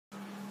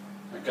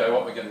Okay,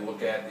 what we're going to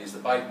look at is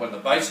one of the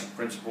basic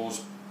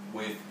principles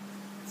with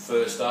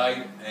first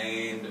aid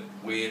and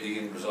where the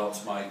end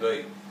results may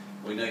be.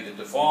 We need to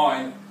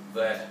define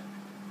that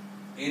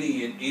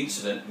any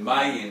incident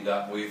may end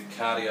up with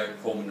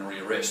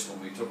cardiopulmonary arrest.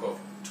 When we talk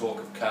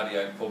of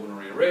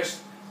cardiopulmonary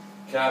arrest,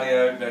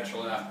 cardio,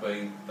 natural enough,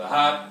 being the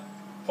heart,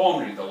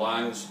 pulmonary the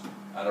lungs,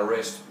 and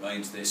arrest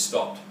means they're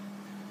stopped.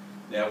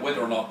 Now,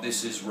 whether or not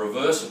this is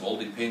reversible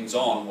depends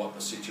on what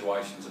the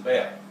situation's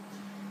about.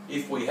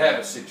 If we have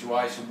a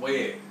situation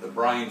where the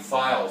brain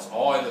fails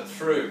either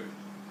through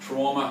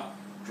trauma,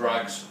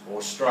 drugs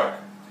or stroke.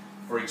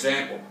 For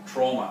example,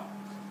 trauma.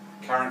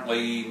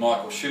 Currently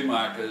Michael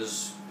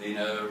Schumacher's in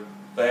a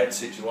bad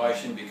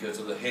situation because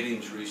of the head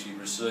injuries he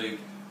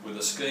received with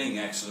a skiing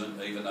accident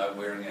even though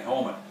wearing a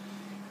helmet.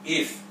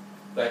 If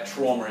that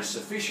trauma is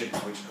sufficient,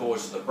 which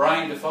causes the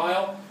brain to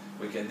fail,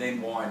 we can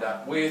then wind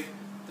up with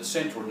the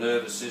central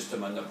nervous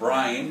system and the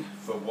brain,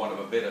 for want of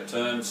a better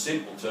term,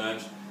 simple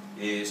terms,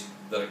 is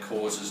that it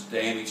causes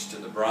damage to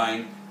the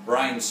brain,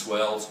 brain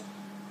swells,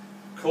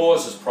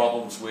 causes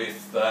problems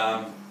with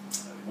the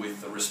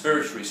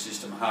respiratory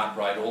system, heart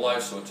rate, all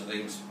those sorts of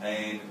things,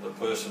 and the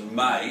person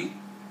may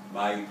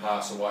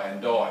pass away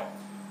and die.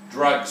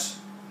 Drugs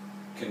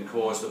can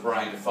cause the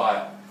brain to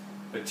fail,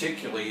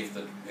 particularly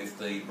if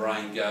the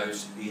brain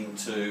goes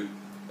into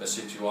a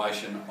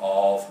situation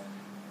of,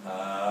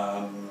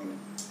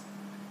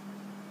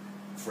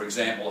 for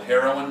example,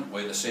 heroin,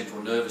 where the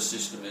central nervous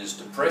system is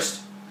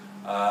depressed,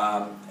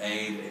 and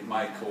it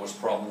may cause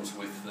problems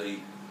with the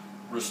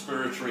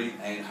respiratory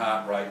and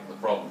heart rate of the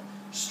problem.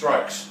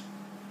 Strokes.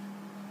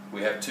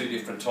 We have two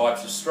different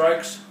types of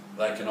strokes.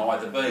 They can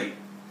either be,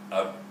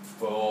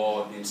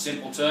 in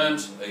simple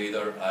terms,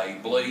 either a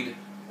bleed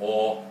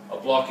or a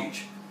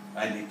blockage,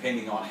 and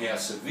depending on how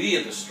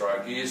severe the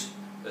stroke is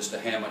as to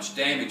how much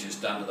damage is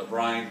done to the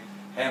brain,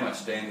 how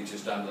much damage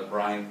is done to the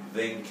brain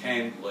then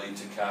can lead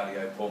to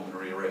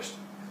cardiopulmonary arrest.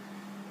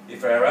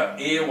 If our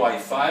airway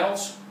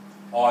fails,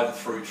 either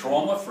through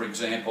trauma, for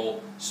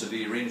example,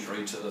 severe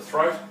injury to the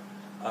throat,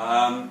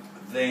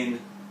 then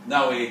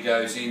no air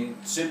goes in,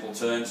 simple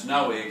terms,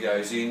 no air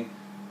goes in,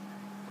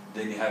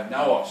 then you have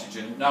no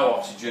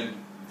oxygen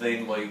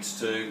then leads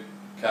to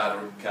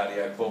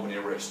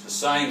cardiopulmonary arrest. The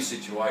same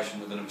situation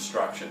with an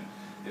obstruction.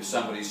 If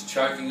somebody's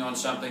choking on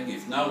something,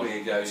 if no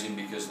air goes in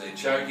because they're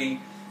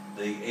choking,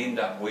 they end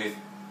up with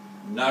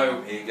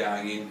no air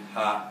going in,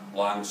 heart,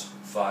 lungs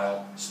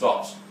fail,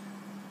 stops.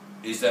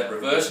 Is that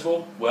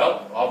reversible?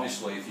 Well,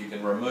 obviously if you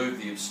can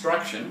remove the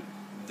obstruction,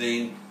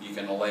 then you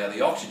can allow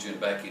the oxygen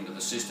back into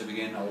the system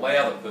again,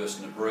 allow the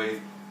person to breathe,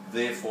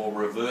 therefore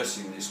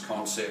reversing this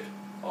concept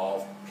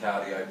of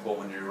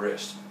cardiopulmonary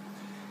arrest.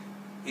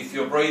 If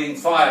your breathing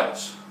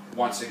fails,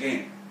 once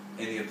again,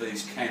 any of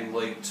these can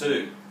lead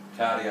to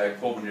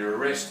cardiopulmonary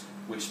arrest,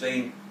 which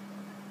then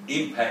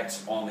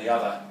impacts on the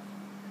other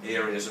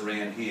areas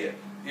around here.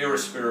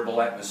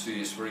 Irrespirable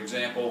atmospheres, for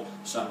example,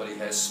 somebody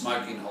has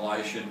smoke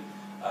inhalation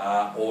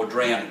or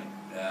drowning.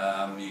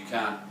 You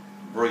can't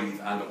breathe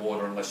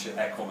underwater unless you're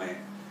Aquaman.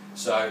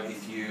 So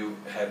if you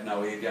have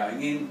no air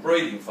going in,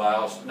 breathing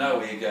fails,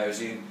 no air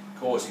goes in,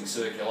 causing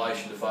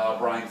circulation to fail,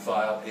 brain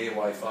fail,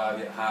 airway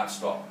failure, heart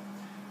stop.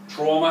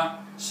 Trauma,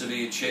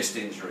 severe chest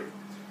injury,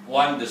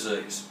 lung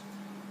disease.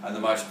 And the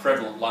most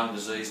prevalent lung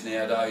disease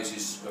nowadays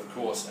is, of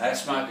course,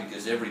 asthma,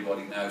 because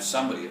everybody knows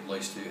somebody at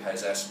least who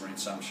has asthma in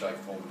some shape,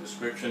 form or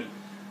description.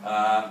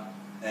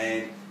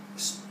 And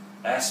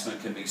asthma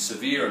can be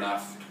severe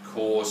enough to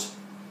cause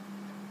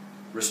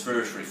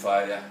respiratory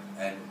failure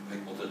and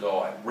people to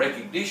die.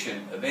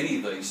 Recognition of any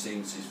of these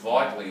things is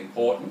vitally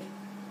important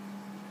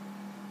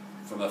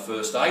from a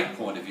first aid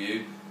point of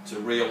view to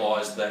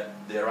realise that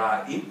there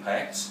are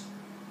impacts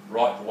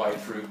right the way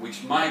through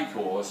which may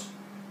cause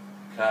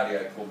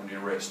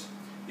cardiopulmonary arrest.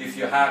 If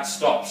your heart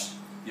stops,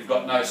 you've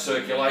got no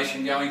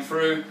circulation going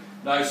through.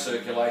 No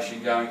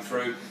circulation going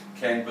through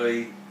can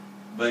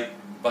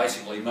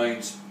basically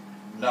means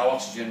no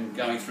oxygen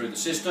going through the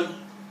system,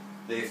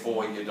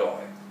 therefore you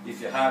die. If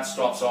your heart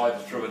stops either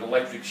through an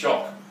electric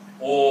shock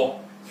or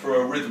through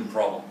a rhythm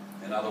problem,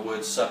 in other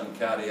words sudden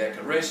cardiac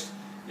arrest,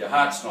 your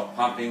heart's not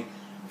pumping,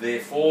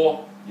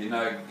 therefore you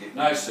get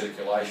no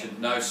circulation,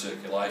 no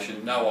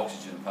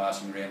oxygen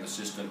passing around the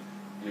system,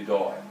 you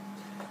die.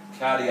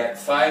 Cardiac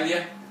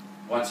failure,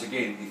 once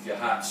again, if your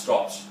heart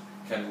stops,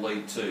 can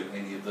lead to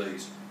any of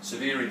these.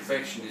 Severe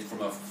infection is,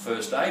 from a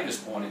first aider's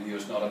point of view,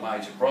 is not a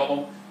major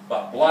problem,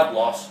 but blood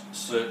loss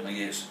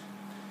certainly is.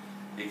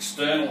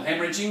 External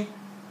hemorrhaging.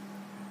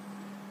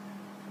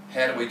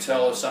 How do we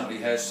tell if somebody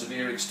has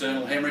severe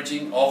external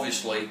hemorrhaging?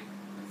 Obviously,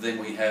 then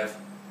we have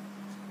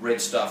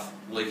red stuff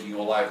leaking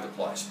all over the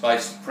place.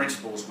 Basic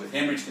principles with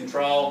hemorrhage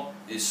control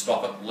is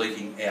stop it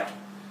leaking out.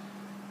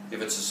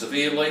 If it's a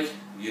severe leak,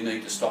 you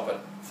need to stop it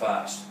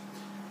fast.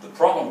 The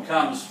problem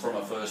comes from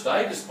a first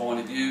aider's point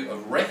of view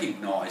of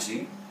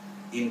recognising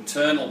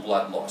internal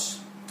blood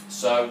loss.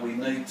 So we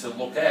need to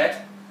look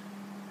at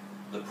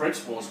the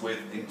principles with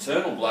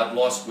internal blood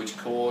loss which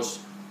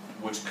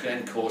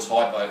can cause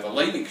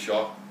hypovolemic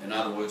shock. In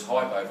other words,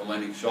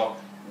 hypovolemic shock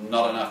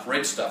not enough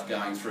red stuff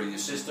going through your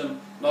system,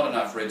 not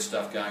enough red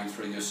stuff going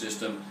through your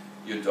system,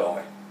 you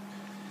die.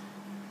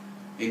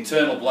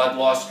 Internal blood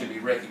loss can be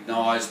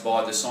recognised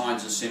by the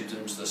signs and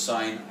symptoms the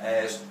same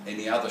as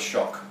any other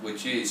shock,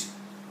 which is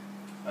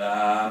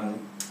signs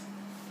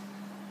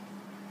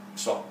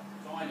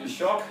of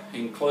shock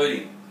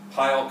including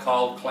pale,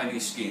 cold, clammy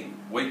skin,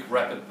 weak,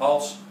 rapid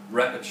pulse,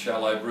 rapid,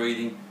 shallow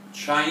breathing,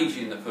 change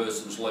in the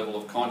person's level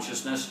of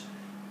consciousness,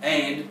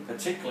 and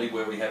particularly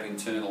where we have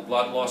internal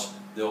blood loss,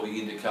 there will be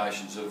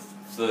indications of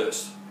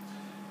thirst.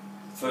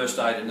 First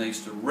aider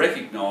needs to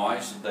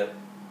recognise that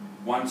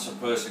once a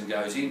person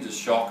goes into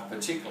shock,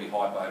 particularly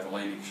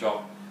hypovolemic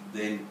shock,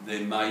 then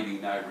there may be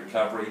no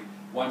recovery.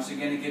 Once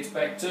again, it gets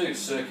back to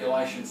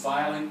circulation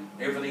failing,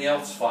 everything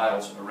else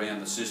fails around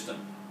the system.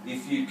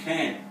 If you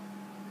can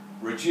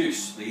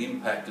reduce the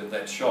impact of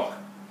that shock,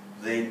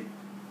 then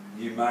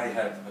you may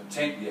have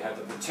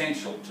the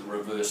potential to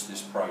reverse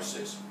this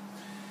process.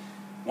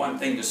 One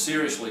thing to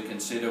seriously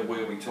consider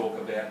where we talk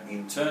about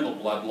internal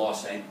blood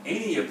loss and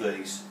any of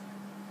these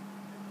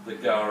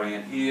that go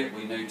around here,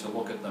 we need to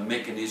look at the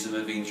mechanism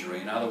of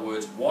injury. In other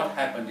words, what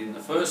happened in the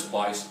first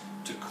place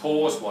to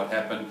cause what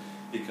happened,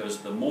 because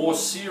the more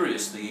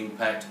serious the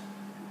impact,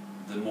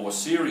 the more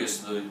serious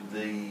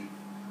the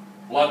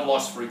blood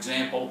loss, for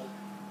example,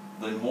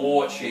 the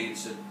more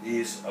chance it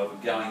is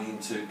of going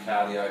into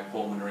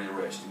cardiopulmonary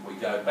arrest. If we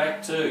go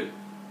back to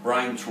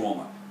brain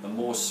trauma, the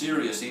more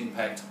serious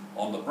impact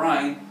on the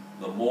brain,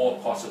 the more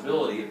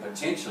possibility and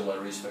potential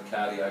there is for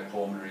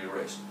cardiopulmonary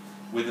arrest.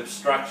 With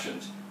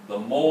obstructions, the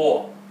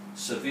more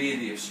severe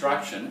the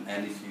obstruction,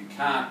 and if you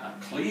can't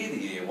clear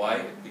the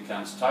airway, it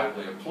becomes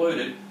totally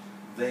occluded,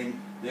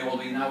 then there will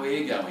be no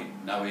air going.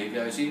 No air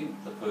goes in,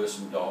 the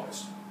person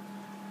dies.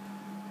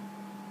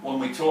 When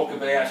we talk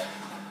about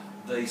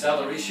these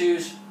other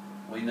issues,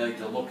 we need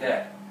to look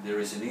at there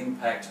is an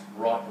impact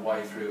right the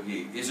way through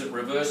here. Is it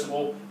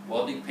reversible?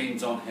 Well, it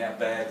depends on how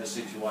bad the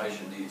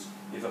situation is.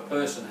 If a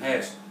person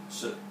has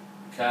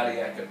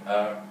cardiac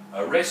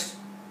arrest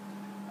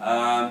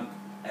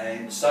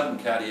and sudden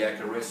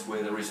cardiac arrest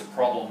where there is a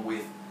problem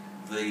with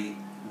the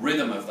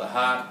rhythm of the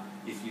heart,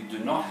 if you do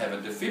not have a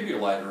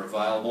defibrillator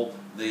available,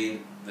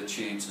 then the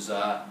chances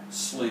are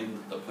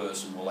slim that the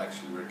person will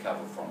actually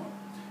recover from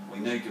it. We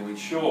need to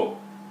ensure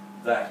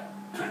that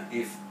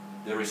if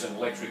there is an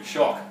electric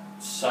shock,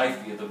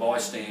 safety of the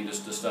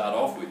bystanders to start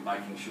off with,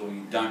 making sure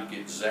you don't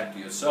get zapped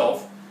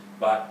yourself,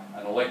 but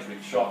an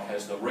electric shock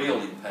has the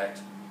real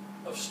impact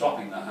of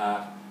stopping the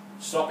heart.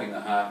 Stopping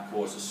the heart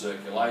causes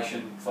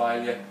circulation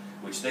failure,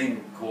 which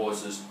then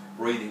causes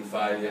breathing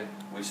failure,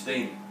 which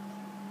then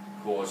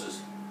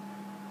causes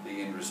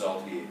the end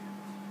result here.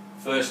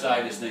 First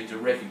aiders need to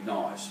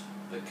recognise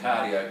that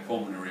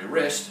cardiopulmonary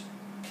arrest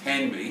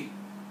can be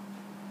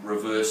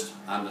reversed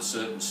under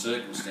certain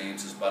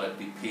circumstances, but it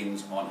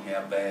depends on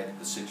how bad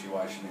the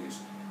situation is.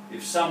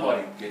 If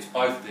somebody gets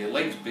both their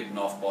legs bitten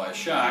off by a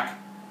shark,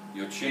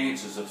 your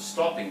chances of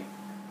stopping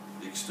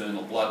the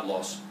external blood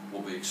loss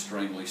will be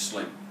extremely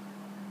slim.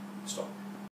 Stop.